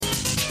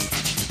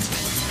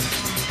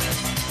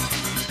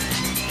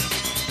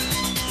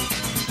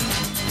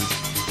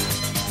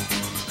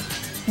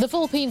The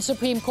Philippine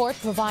Supreme Court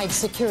provides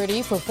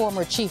security for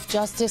former Chief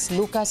Justice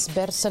Lucas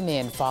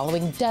Bersamin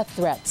following death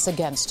threats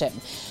against him.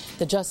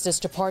 The Justice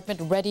Department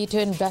ready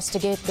to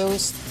investigate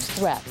those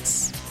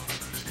threats.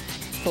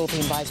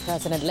 Philippine Vice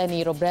President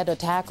Leni Robredo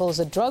tackles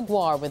a drug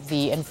war with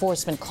the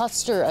enforcement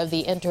cluster of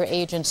the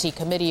Interagency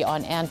Committee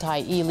on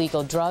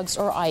Anti-Illegal Drugs,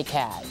 or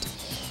ICAD.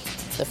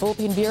 The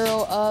Philippine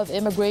Bureau of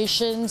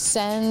Immigration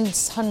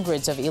sends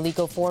hundreds of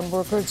illegal foreign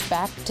workers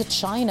back to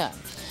China.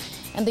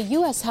 And the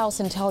U.S. House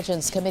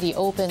Intelligence Committee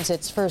opens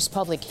its first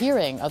public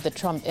hearing of the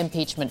Trump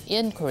impeachment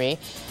inquiry.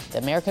 The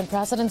American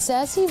president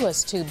says he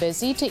was too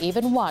busy to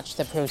even watch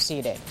the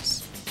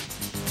proceedings.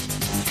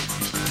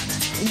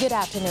 Good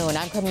afternoon.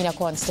 I'm Carmina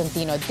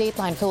Constantino.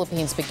 Dateline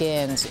Philippines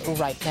begins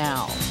right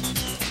now.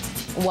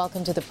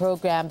 Welcome to the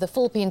program. The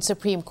Philippine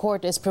Supreme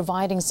Court is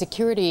providing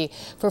security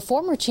for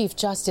former Chief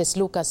Justice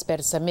Lucas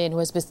Bersamin, who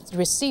has been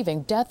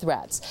receiving death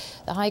threats.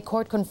 The High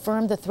Court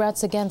confirmed the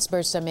threats against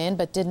Bersamin,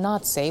 but did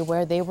not say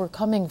where they were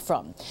coming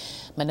from.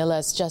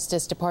 Manila's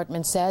Justice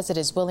Department says it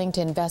is willing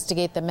to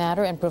investigate the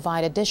matter and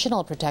provide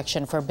additional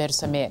protection for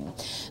Bersamin.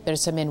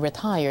 Bersamin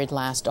retired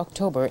last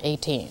October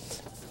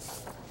 18th.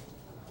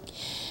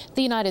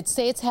 The United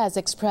States has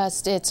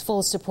expressed its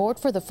full support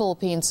for the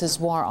Philippines'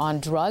 war on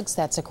drugs.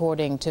 That's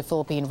according to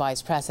Philippine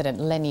Vice President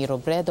Leni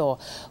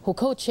Robredo, who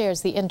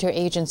co-chairs the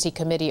Interagency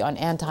Committee on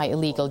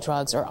Anti-Illegal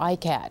Drugs, or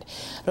ICAD.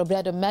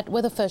 Robredo met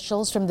with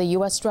officials from the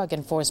U.S. Drug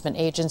Enforcement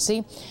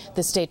Agency,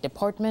 the State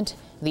Department,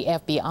 the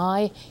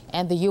FBI,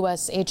 and the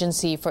U.S.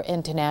 Agency for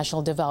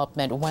International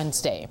Development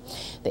Wednesday.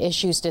 The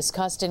issues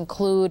discussed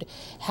include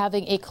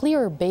having a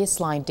clearer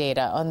baseline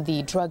data on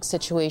the drug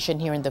situation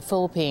here in the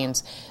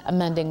Philippines,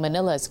 amending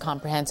Manila's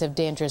Comprehensive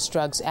Dangerous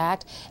Drugs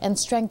Act, and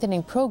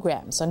strengthening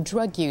programs on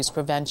drug use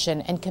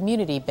prevention and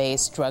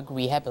community-based drug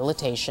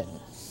rehabilitation.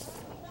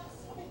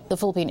 The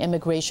Philippine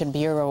Immigration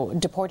Bureau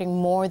deporting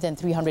more than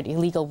 300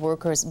 illegal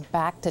workers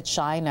back to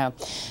China.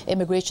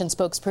 Immigration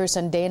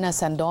spokesperson Dana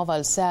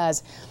Sandoval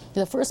says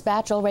the first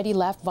batch already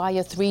left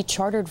via 3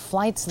 chartered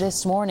flights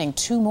this morning.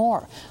 2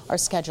 more are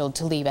scheduled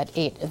to leave at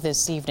 8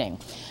 this evening.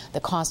 The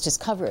cost is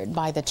covered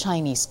by the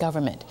Chinese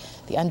government.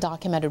 The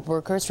undocumented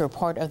workers were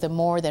part of the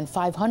more than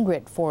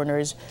 500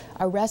 foreigners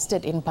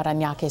arrested in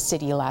Parañaque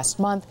City last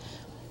month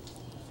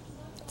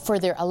for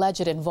their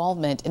alleged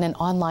involvement in an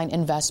online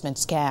investment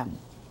scam.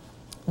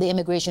 The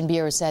Immigration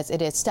Bureau says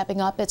it is stepping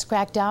up its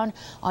crackdown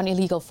on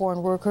illegal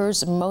foreign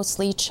workers,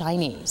 mostly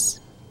Chinese.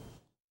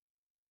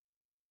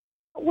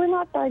 We're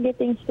not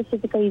targeting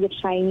specifically the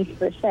Chinese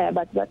per se,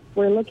 but what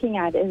we're looking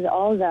at is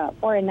all the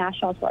foreign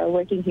nationals who are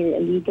working here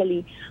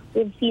illegally.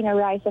 We've seen a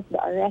rise of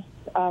the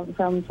arrests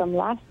from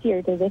last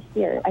year to this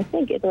year. I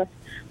think it was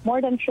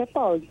more than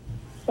tripled.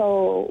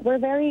 So we're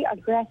very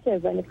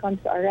aggressive when it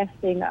comes to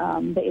arresting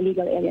the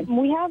illegal aliens.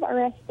 We have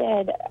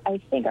arrested, I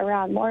think,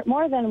 around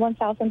more than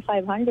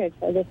 1,500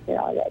 for this year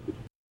already.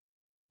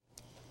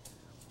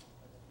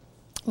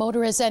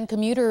 Motorists and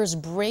commuters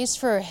brace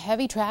for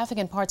heavy traffic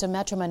in parts of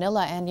Metro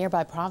Manila and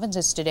nearby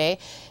provinces today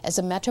as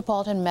the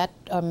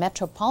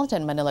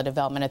Metropolitan Manila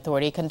Development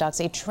Authority conducts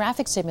a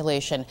traffic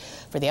simulation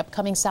for the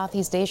upcoming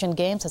Southeast Asian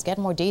Games. Let's get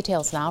more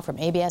details now from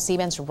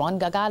ABS-CBN's Ron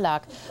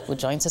Gagalak, who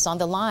joins us on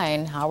the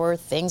line. How are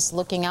things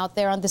looking out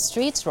there on the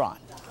streets, Ron?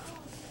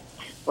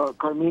 Well,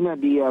 Carmina,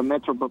 the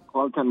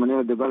Metropolitan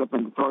Manila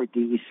Development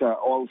Authority is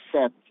all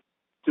set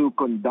to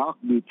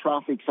conduct the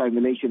traffic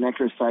simulation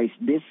exercise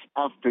this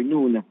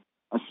afternoon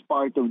as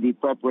part of the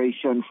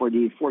preparation for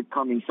the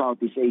forthcoming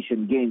Southeast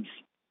Asian Games.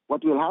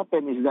 What will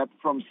happen is that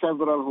from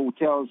several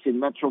hotels in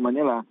Metro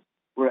Manila,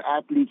 where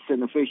athletes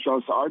and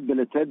officials are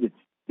billeted,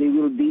 they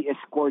will be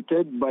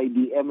escorted by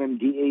the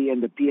MMDA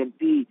and the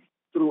PNP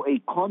through a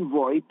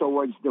convoy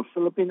towards the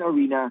Philippine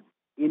Arena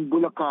in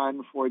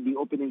Bulacan for the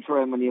opening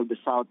ceremony of the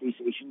Southeast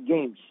Asian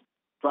Games.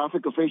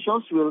 Traffic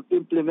officials will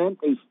implement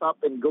a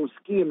stop-and-go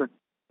scheme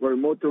where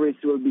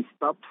motorists will be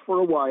stopped for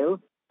a while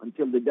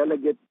until the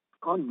delegate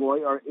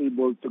convoy are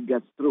able to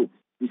get through.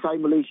 The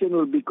simulation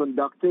will be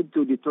conducted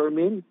to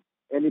determine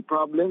any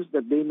problems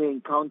that they may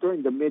encounter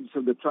in the midst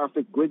of the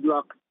traffic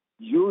gridlock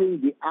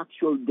during the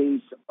actual days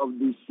of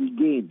the SEA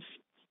Games.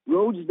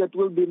 Roads that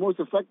will be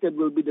most affected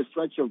will be the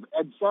stretch of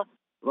EDSA,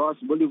 Ross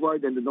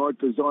Boulevard, and the North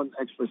Luzon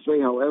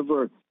Expressway.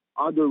 However,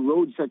 other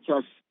roads such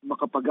as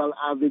Macapagal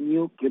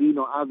Avenue,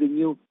 Quirino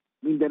Avenue,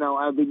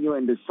 Mindanao Avenue,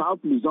 and the South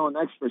Luzon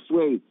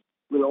Expressway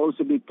will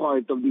also be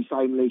part of the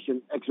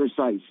simulation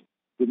exercise.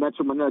 The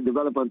Metro Manila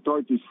Development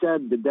Authority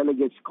said the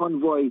delegates'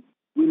 convoy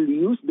will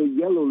use the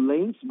yellow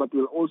lanes but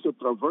will also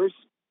traverse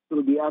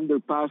through the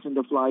underpass and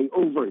the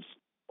flyovers.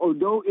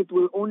 Although it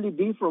will only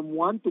be from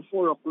 1 to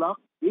 4 o'clock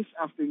this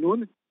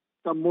afternoon,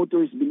 some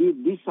motorists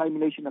believe this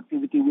simulation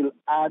activity will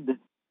add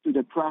to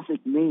the traffic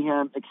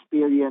mayhem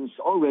experience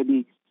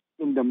already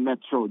in the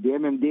metro. The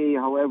MMDA,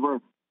 however,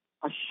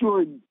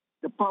 assured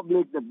the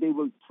public that they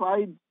will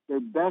try their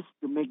best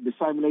to make the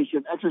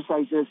simulation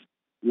exercises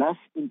less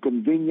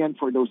inconvenient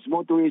for those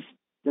motorists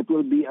that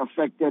will be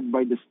affected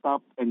by the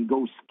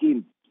stop-and-go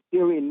scheme.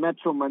 Here in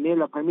Metro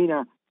Manila,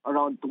 Carmina,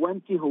 around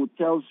 20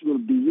 hotels will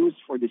be used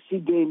for the SEA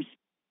Games,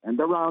 and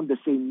around the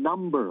same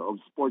number of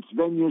sports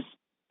venues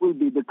will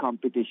be the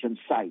competition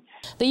sites.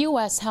 The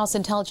U.S. House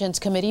Intelligence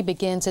Committee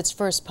begins its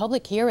first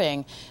public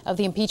hearing of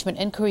the impeachment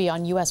inquiry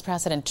on U.S.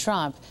 President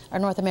Trump. Our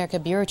North America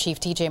Bureau Chief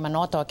TJ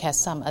Manotoc has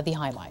some of the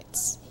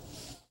highlights.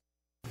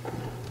 The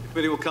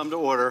committee will come to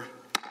order.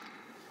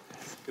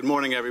 Good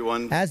morning,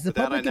 everyone. As the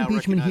public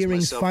impeachment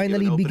hearings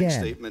finally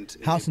began,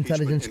 House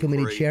Intelligence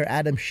Committee Chair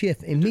Adam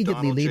Schiff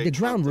immediately laid the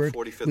groundwork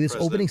with his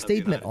opening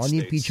statement on the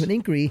impeachment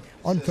inquiry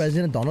on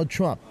President Donald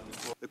Trump.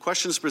 The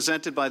questions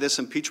presented by this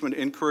impeachment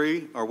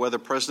inquiry are whether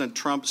President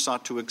Trump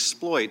sought to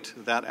exploit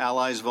that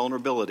ally's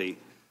vulnerability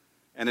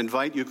and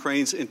invite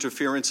Ukraine's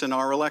interference in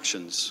our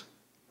elections,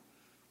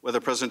 whether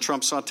President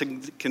Trump sought to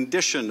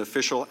condition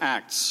official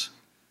acts,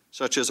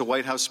 such as a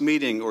White House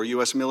meeting or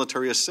U.S.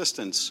 military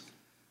assistance,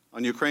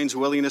 on Ukraine's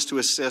willingness to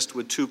assist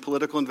with two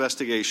political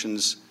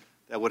investigations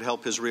that would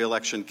help his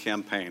re-election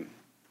campaign.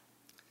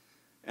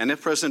 And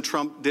if President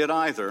Trump did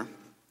either,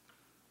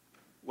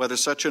 whether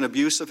such an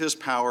abuse of his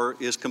power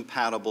is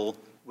compatible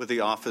with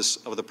the office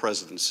of the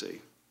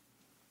presidency.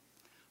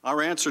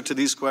 Our answer to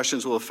these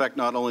questions will affect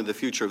not only the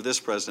future of this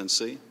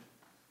presidency,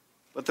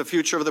 but the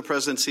future of the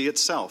presidency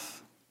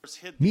itself.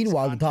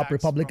 Meanwhile, the top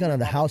Republican on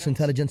the House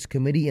Intelligence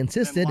Committee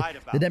insisted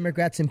the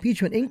Democrats'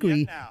 impeachment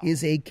inquiry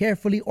is a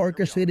carefully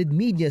orchestrated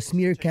media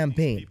smear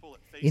campaign.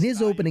 In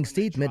his opening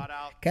statement,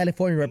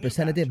 California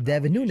Representative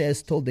Devin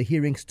Nunes told the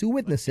hearing's two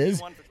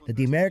witnesses that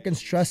the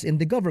Americans' trust in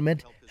the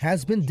government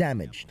has been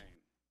damaged.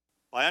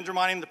 By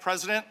undermining the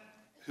president,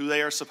 who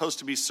they are supposed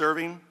to be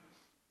serving,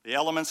 the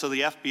elements of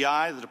the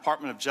FBI, the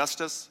Department of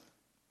Justice,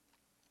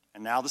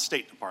 and now the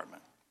State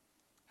Department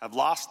have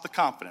lost the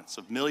confidence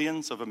of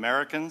millions of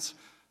Americans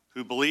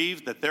who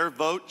believe that their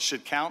vote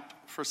should count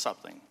for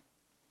something.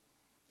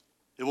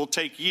 It will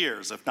take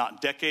years, if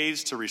not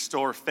decades, to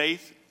restore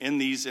faith in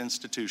these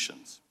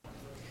institutions.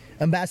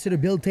 Ambassador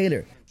Bill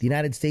Taylor, the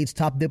United States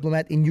top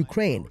diplomat in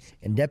Ukraine,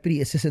 and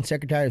Deputy Assistant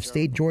Secretary of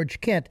State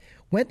George Kent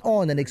went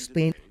on and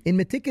explained in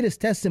meticulous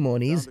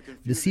testimonies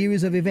the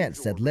series of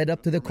events that led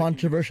up to the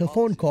controversial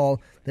phone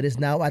call that is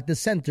now at the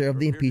center of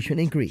the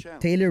impeachment inquiry.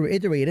 Taylor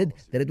reiterated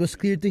that it was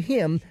clear to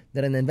him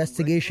that an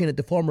investigation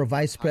into former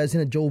Vice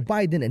President Joe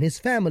Biden and his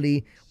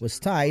family was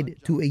tied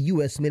to a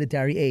U.S.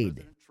 military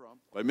aid.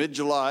 By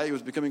mid-July, it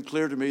was becoming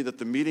clear to me that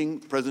the meeting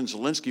President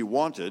Zelensky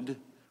wanted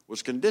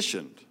was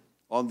conditioned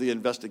on the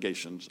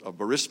investigations of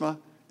Burisma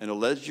and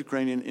alleged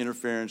Ukrainian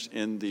interference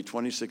in the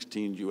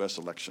 2016 U.S.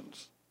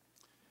 elections.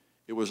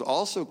 It was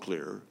also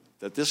clear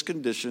that this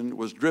condition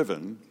was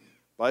driven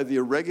by the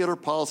irregular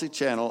policy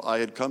channel I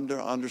had come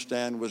to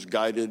understand was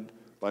guided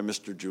by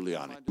Mr.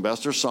 Giuliani.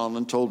 Ambassador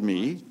Sondland told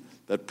me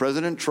that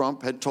President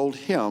Trump had told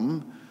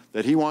him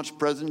that he wants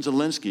President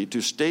Zelensky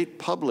to state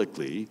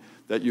publicly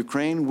that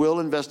Ukraine will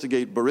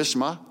investigate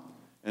Burisma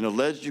and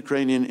alleged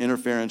Ukrainian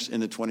interference in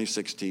the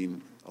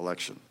 2016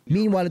 election.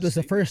 Meanwhile, it was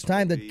the first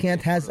time that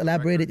Kent has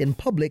elaborated in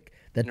public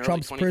that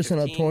Trump's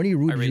personal attorney,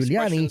 Rudy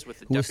Giuliani,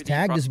 who was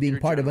tagged as being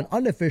part of an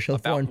unofficial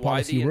foreign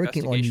policy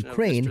working on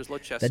Ukraine,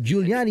 that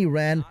Giuliani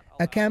ran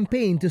a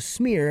campaign to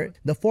smear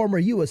the former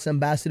U.S.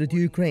 ambassador to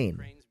Ukraine.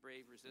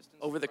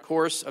 Over the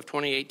course of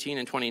 2018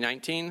 and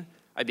 2019,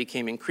 I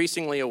became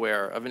increasingly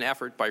aware of an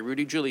effort by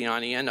Rudy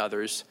Giuliani and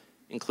others,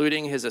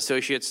 including his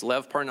associates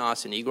Lev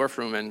Parnas and Igor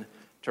Fruman,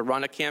 to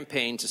run a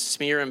campaign to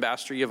smear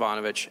Ambassador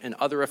Yovanovitch and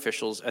other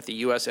officials at the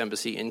U.S.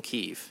 Embassy in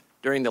Kyiv.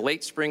 During the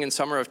late spring and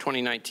summer of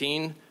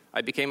 2019,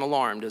 I became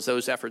alarmed as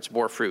those efforts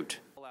bore fruit.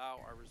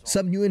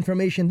 Some new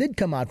information did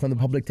come out from the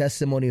public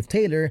testimony of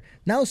Taylor,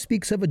 now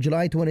speaks of a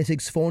July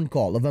 26 phone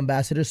call of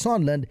Ambassador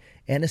Sondland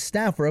and a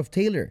staffer of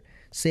Taylor,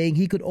 saying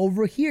he could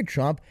overhear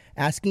Trump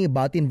asking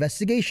about the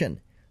investigation.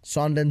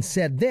 Sondland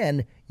said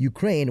then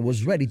Ukraine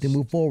was ready to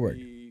move forward.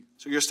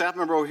 So your staff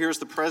member overhears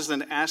the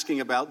president asking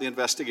about the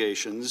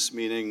investigations,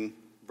 meaning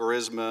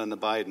Burisma and the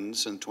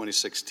Bidens in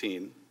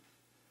 2016.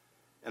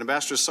 And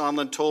Ambassador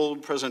Sondland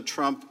told President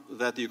Trump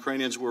that the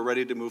Ukrainians were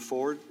ready to move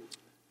forward?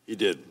 He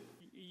did.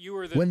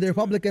 When the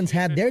Republicans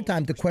had their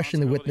time to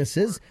question the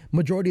witnesses,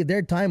 majority of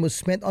their time was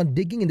spent on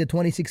digging into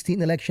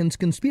 2016 elections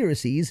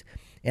conspiracies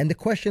and the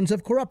questions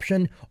of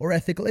corruption or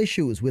ethical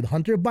issues with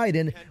Hunter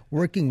Biden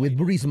working with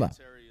Burisma.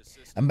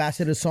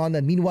 Ambassador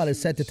Sondland, meanwhile,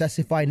 is set to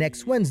testify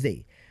next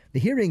Wednesday. The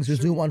hearings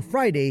resume on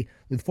Friday,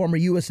 with former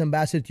U.S.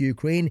 Ambassador to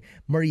Ukraine,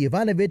 Marie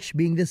Yovanovitch,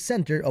 being the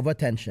center of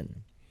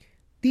attention.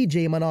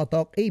 TJ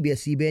Manotoc,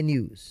 ABS-CBN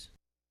News.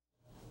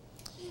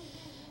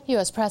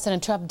 U.S.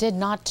 President Trump did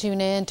not tune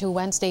in to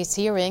Wednesday's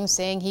hearing,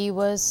 saying he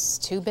was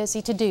too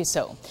busy to do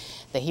so.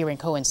 The hearing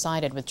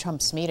coincided with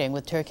Trump's meeting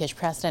with Turkish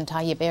President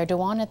Tayyip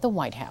Erdogan at the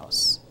White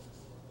House.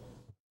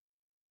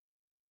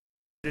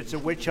 It's a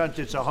witch hunt,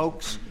 it's a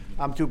hoax.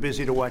 I'm too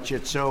busy to watch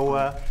it,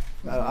 so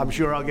I'm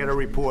sure I'll get a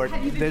report.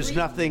 There's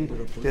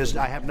nothing,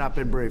 I have not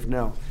been briefed,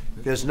 no.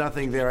 There's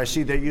nothing there. I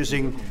see they're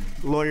using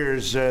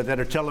lawyers that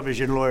are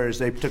television lawyers.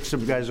 They took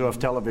some guys off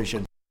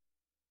television.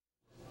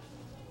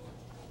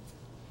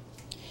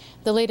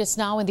 The latest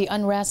now in the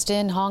unrest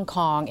in Hong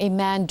Kong. A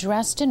man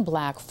dressed in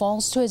black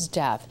falls to his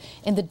death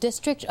in the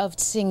district of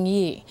Tsing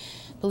Yi.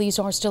 Police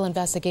are still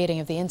investigating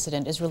if the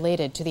incident is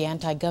related to the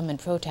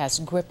anti-government protests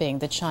gripping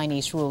the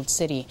Chinese-ruled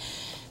city.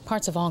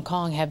 Parts of Hong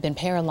Kong have been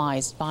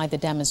paralyzed by the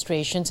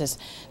demonstrations as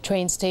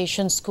train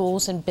stations,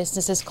 schools and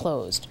businesses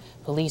closed.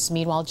 Police,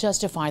 meanwhile,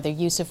 justify their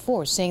use of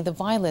force, saying the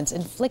violence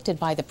inflicted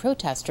by the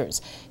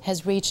protesters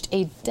has reached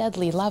a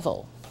deadly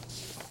level.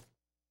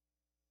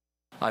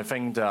 I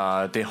think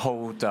the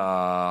whole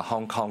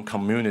Hong Kong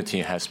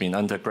community has been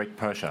under great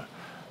pressure,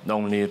 not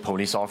only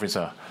police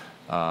officers,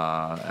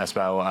 as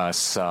well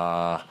as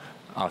our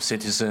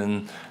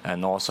citizen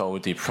and also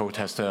the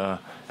protester,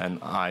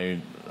 and I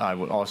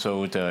would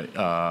also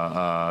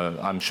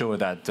I'm sure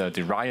that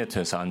the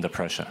rioters are under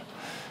pressure,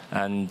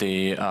 and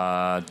the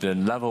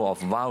level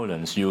of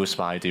violence used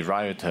by the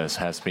rioters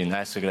has been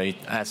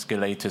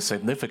escalated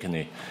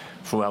significantly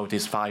throughout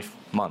these 5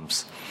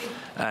 months,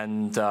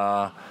 and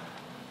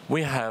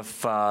we have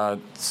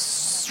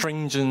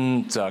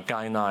stringent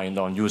guidelines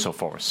on use of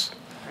force,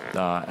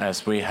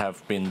 as we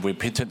have been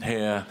repeated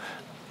here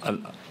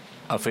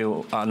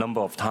a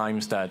number of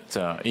times that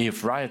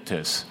if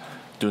rioters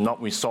do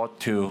not resort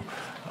to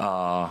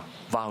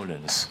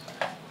violence,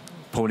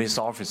 police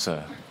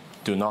officers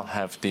do not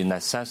have the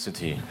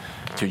necessity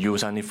to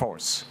use any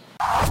force.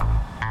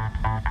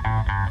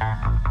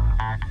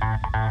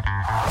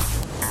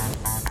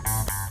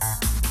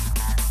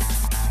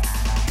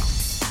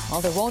 Well,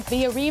 there won't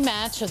be a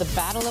rematch of the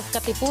Battle of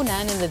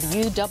Katipunan in the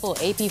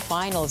UAAP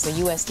Finals. The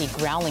UST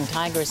Growling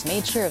Tigers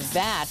made sure of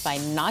that by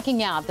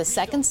knocking out the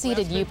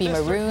second-seeded UP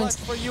Maroons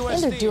in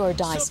their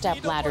do-or-die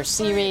step-ladder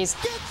series.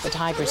 The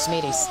Tigers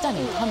made a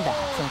stunning comeback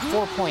from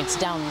 4 points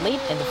down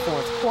late in the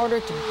fourth quarter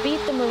to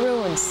beat the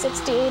Maroons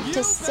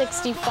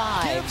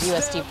 68-65.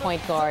 UST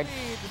point guard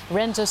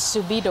Renzo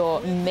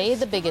Subido made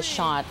the biggest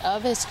shot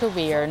of his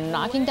career,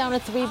 knocking down a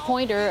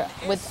three-pointer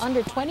with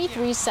under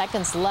 23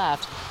 seconds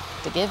left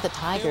to give the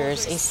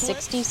Tigers a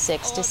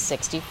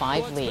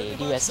 66-65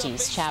 lead.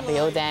 UST's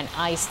Chabrio then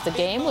iced the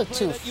game with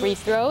 2 free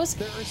throws.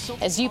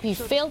 As UP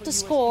failed to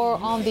score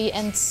on the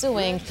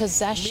ensuing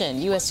possession,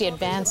 UST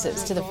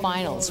advances to the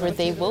finals, where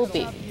they will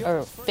be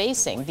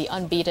facing the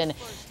unbeaten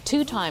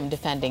 2-time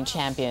defending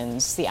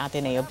champions, the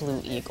Ateneo Blue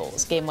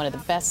Eagles. Game 1 of the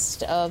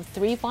best of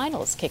 3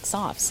 finals kicks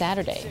off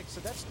Saturday. So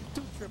that's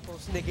 2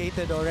 triples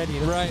negated already.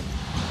 Right.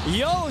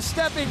 Yo,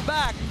 stepping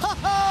back.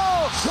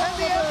 Ho-ho! And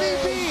the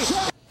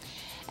MVP!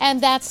 And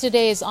that's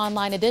today's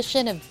online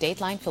edition of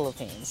Dateline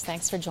Philippines.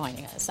 Thanks for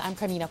joining us. I'm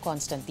Carmina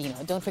Constantino.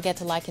 Don't forget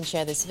to like and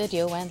share this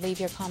video and leave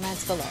your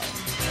comments below.